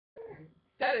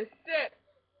That is sick.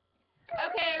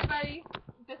 Okay, everybody.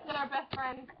 This is our best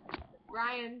friend,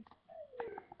 Ryan.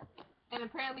 And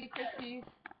apparently Christy's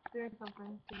doing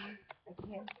something too. I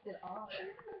can't sit off.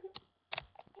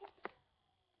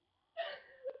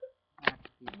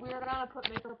 We're gonna put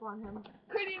makeup on him.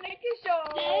 Pretty naked show.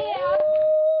 Yeah.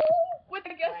 With a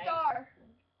guest star.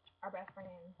 Our best friend.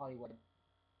 Hollywood.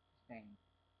 Thing.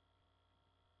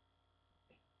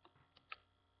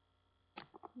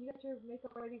 You got your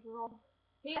makeup ready, girl.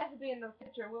 He has to be in the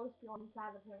picture. We'll just be on the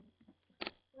side of him.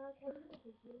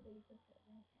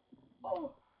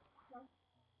 Oh.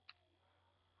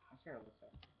 I'm sure it looks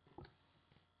like.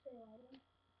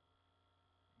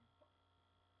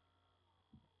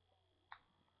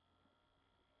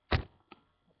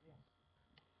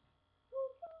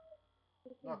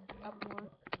 Look. Up more.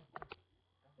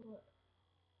 What?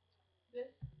 This.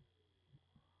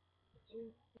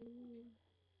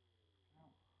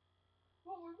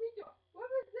 What were we doing? What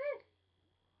was this?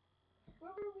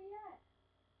 Where were we at?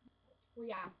 Well,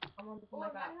 yeah, I'm on something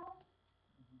like that.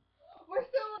 We're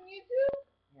still on YouTube?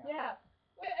 Yeah.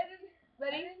 Wait, I didn't.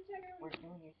 Ready? I didn't check We're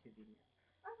everything. doing YouTube videos.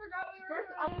 I forgot we were.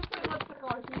 First, I'm gonna put lipstick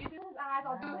on. So you do his eyes,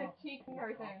 I'll do his cheeks and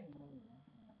everything.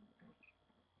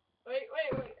 Wait.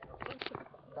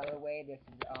 By the way, this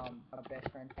is a best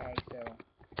friend tag, so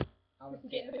I'm Just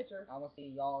get in the picture. gonna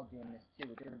see y'all doing this too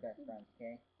with your best friends,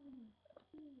 okay?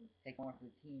 Take one for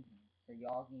the team, so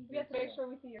y'all need to We have to do make sure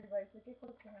we see everybody, so get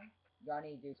close to him. Y'all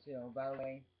need to do too. By the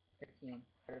way, 15,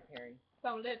 Carter Perry.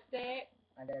 Some lipstick.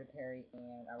 I'm Carter Perry,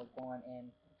 and I was born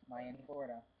in Miami,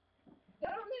 Florida.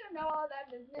 They don't need to know all that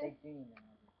They business. do need to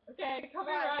know. Okay, come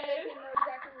They on, Ryan. can know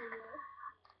exactly where you are.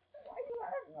 Why are you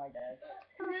laughing like that?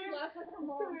 Come here. Laugh like a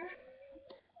Come mom. here.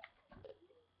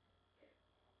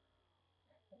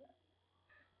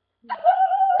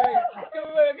 Come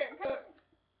on, okay, come on.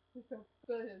 So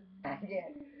good. Yeah.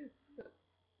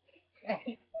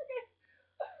 Okay.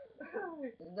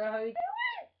 Is that how you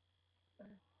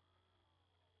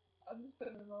I'm just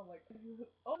putting it on like,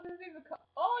 oh, this is even,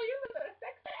 oh, you look so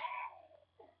sexy.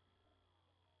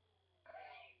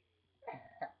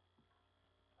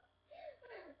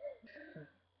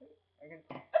 I can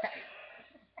smell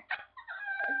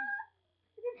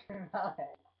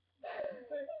it.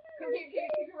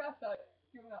 Keep your mouth shut.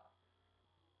 Keep your mouth.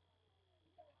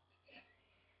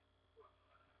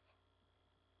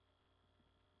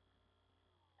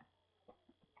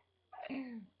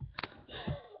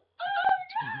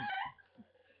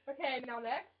 Okay, now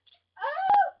next.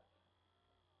 Oh!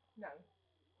 No.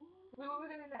 What are we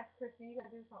gonna do next, Christy? You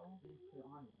gotta do something. Put it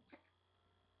on.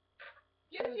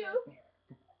 Get you.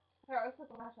 Here, let's put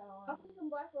the eyeshadow I'll on. put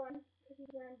some black on because he's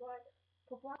wearing black.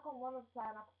 Put black on one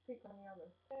side and I'll put pink on the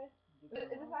other. Okay. Is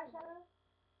this eyeshadow?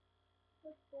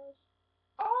 Let's blush.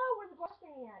 Oh, where's the blush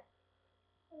thingy at?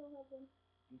 I don't have one.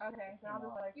 Okay, so I'll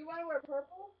just like. You want to wear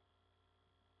purple?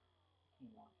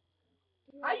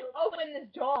 How you open this,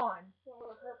 John? You want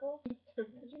to wear purple?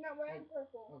 Because you're not wearing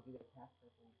purple. We'll do the half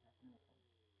purple and half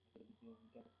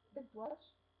purple. It's blush?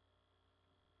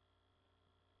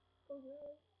 Oh,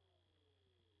 really?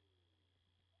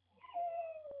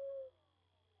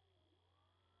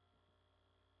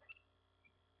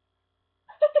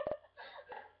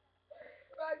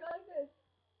 Right, go like this.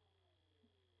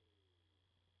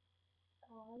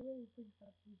 Oh, I really think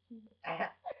that's cheese. I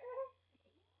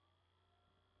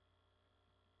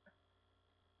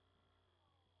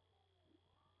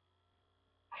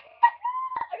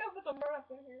gotta put some more up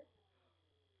in here.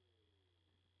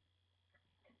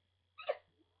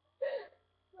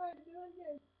 Right, do it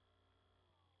again.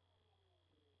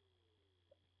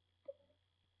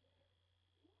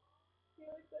 You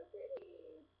look so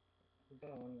pretty. We're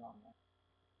gonna wing on that.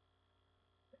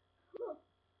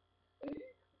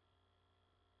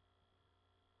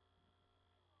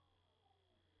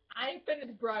 I ain't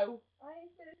finished, bro. I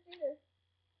ain't finished either.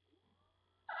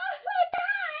 Oh my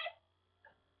god!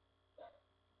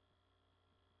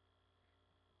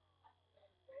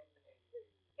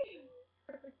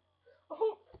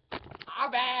 Oh,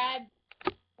 our bad.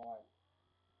 Why?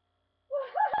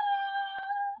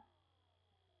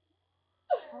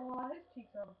 Oh, his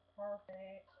cheeks are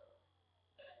perfect.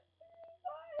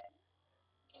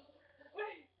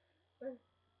 Wait.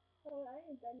 Hold on, I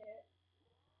ain't done yet.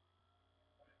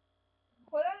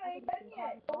 Hold on, I ain't done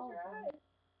yet. Close your eyes.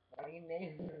 Why do you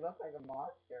make me look like a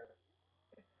monster?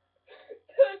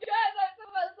 Guys, I'm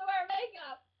supposed to wear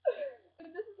makeup.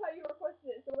 And this is how you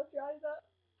requested it. So lift your eyes up.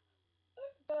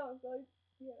 No, so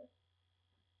yeah.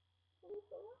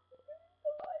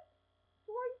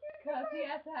 Because he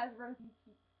has to have rosy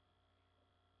cheeks.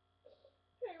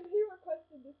 Hey, he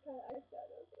requested this kind of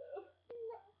eyeshadow, so.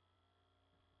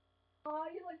 Oh,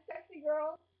 you look sexy,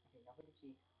 girl. Okay, now put your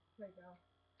cheek. There you go.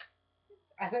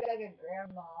 I look like a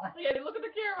grandma. Yeah, look at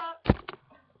the camera.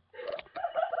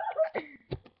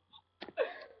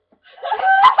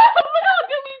 Look how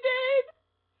good we did.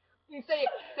 You say,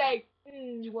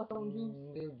 you want some juice?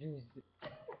 Little juice.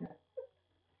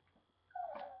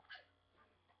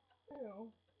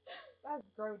 Ew. That's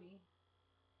grody.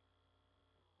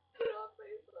 Put it on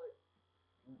Facebook.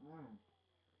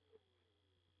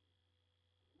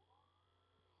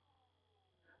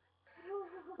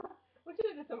 We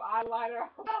should have did some eyeliner.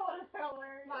 That was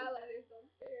hilarious. My eyeliner's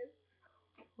downstairs.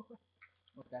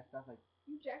 What's that stuff like?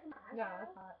 You checking my eyes? No,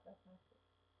 that's not. That's not.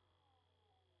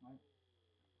 What?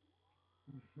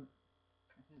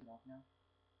 This is off now.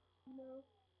 No.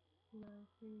 No,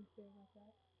 we need to say it like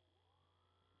that.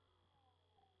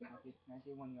 Okay, can I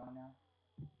say when you're on now?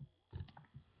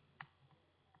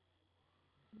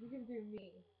 You can do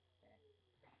me.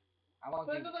 I won't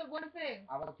But do. look, one thing.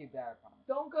 I won't do better, I promise.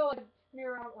 Don't go like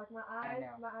smear around like my eyes.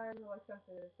 know. My eyes are like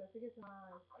sensitive, so if it gets in my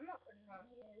eyes, I'm not putting it on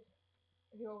his.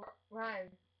 he'll Ryan.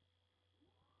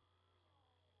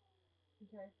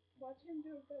 Okay. Watch him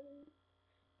do it better.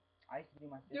 I used to do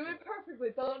my sister. Do it perfectly.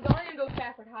 Don't even go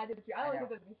fast like how I did with you. I I don't know.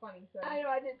 think that'd be funny. So. I know,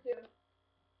 I did too.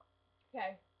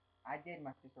 Okay. I did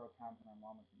my sister all the time when my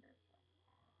mom was in there. So.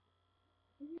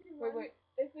 You can do Wait, mine. wait.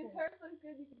 If his hers looks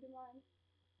good, you can do mine.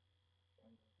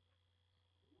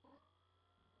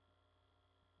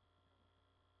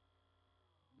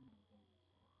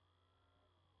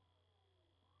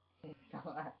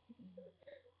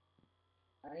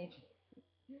 I need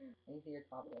to see your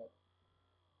top lip.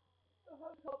 So how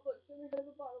the top looks, and then has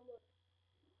a bottom lip.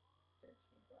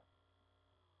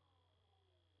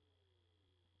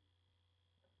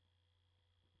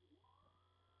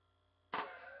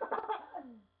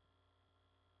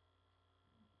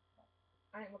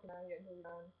 I ain't looking at it until we're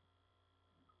done.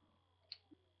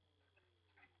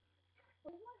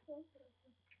 Where's my phone?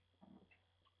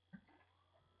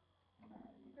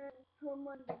 Home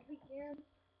on the weekend.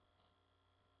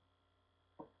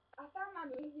 I found my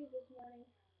movie this morning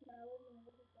when I was in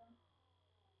the weekend.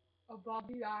 Above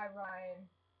the eye, Ryan.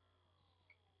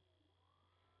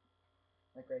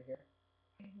 Like right here.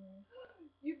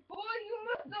 You boy, you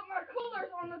messed up my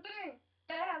colors on the thing.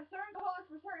 They have certain colors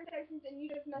for certain sections, and you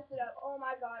just messed it up. Oh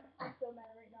my god, I'm so mad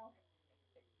right now.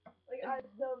 Like I'm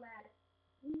so mad.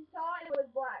 You saw it was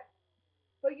black,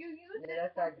 but you used it Yeah,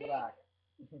 that's for like pink. black.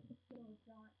 No, it's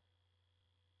not.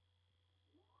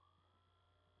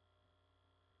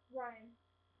 Ryan,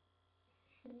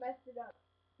 you messed it up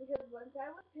because one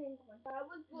side was pink, one side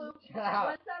was blue, Shut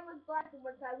up. one side was black, and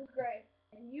one side was gray,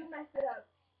 and you messed it up.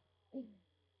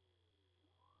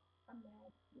 I'm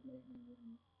mad.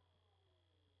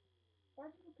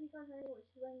 Why'd you put pink on her anyway?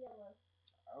 She's wearing yellow.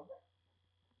 Oh.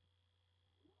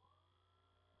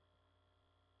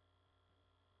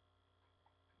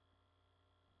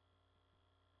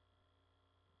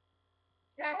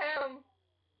 Ahem.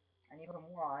 I need to put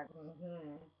more on.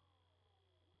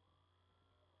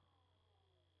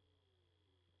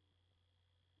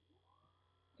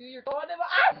 Do your goddamn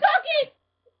eye socket!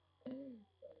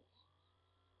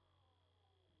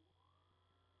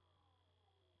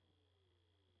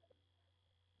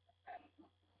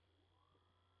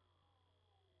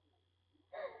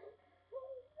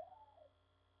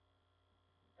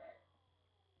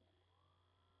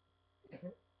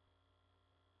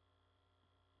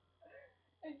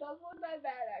 It does look that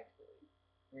bad, actually.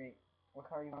 Wait, what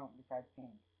color you want besides pink?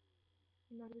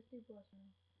 No, just do blush now.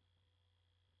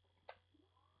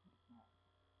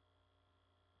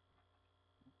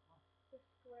 The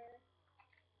square.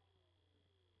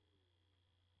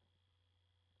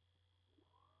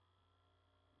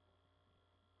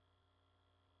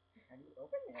 How do you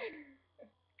open it?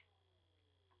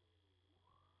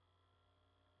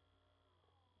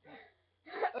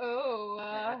 Oh,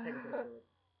 Yeah, I'll take a picture of it.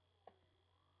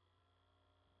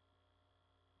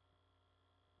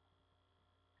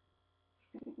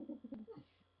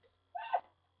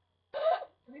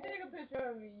 If you take a picture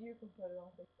of me, you can put it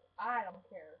on Facebook. I don't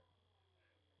care.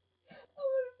 I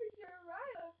want a picture of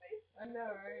Ryan on Facebook. I know,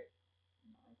 right?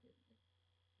 No, I didn't.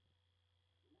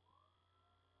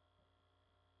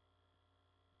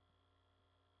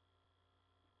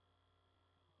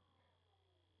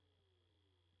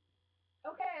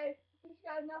 Okay, just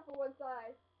got enough for one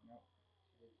side. Nope.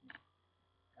 She did too.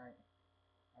 Alright.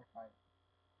 High five.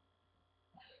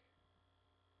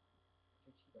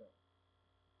 Your cheek up.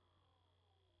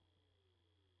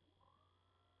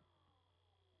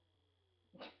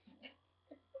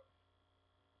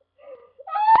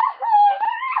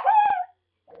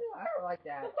 I don't like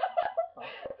that.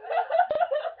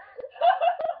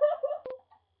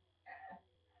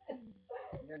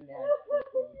 You're next.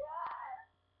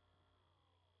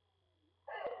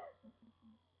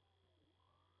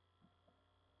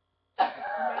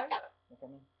 Okay. Look at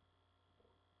me.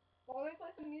 Want me to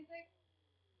play some music?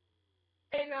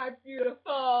 Ain't I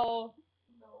beautiful?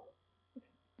 No.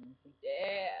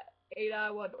 Yeah. Ain't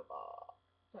I wonderful?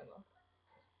 Hang on.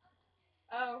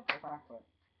 Oh. Where's my foot?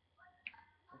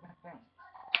 Where's my phone?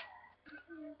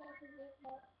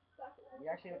 You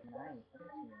actually look nice. Look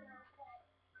at you.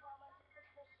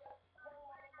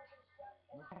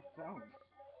 Where's my phone?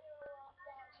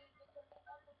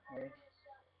 Wait.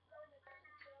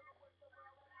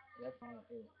 That's me.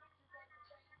 Ew.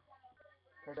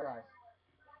 Close your eyes.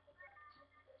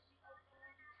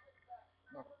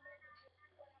 Look.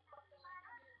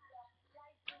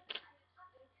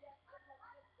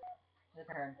 Your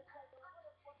turn.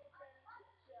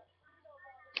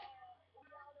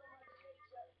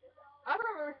 I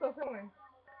thought we were still filming.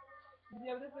 Did you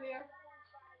have this video?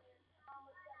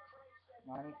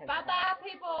 No, I need to take Bye it out. bye,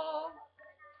 people.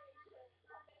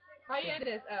 How you end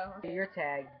this? Oh. Okay, your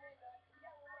tag.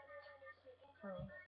 Okay.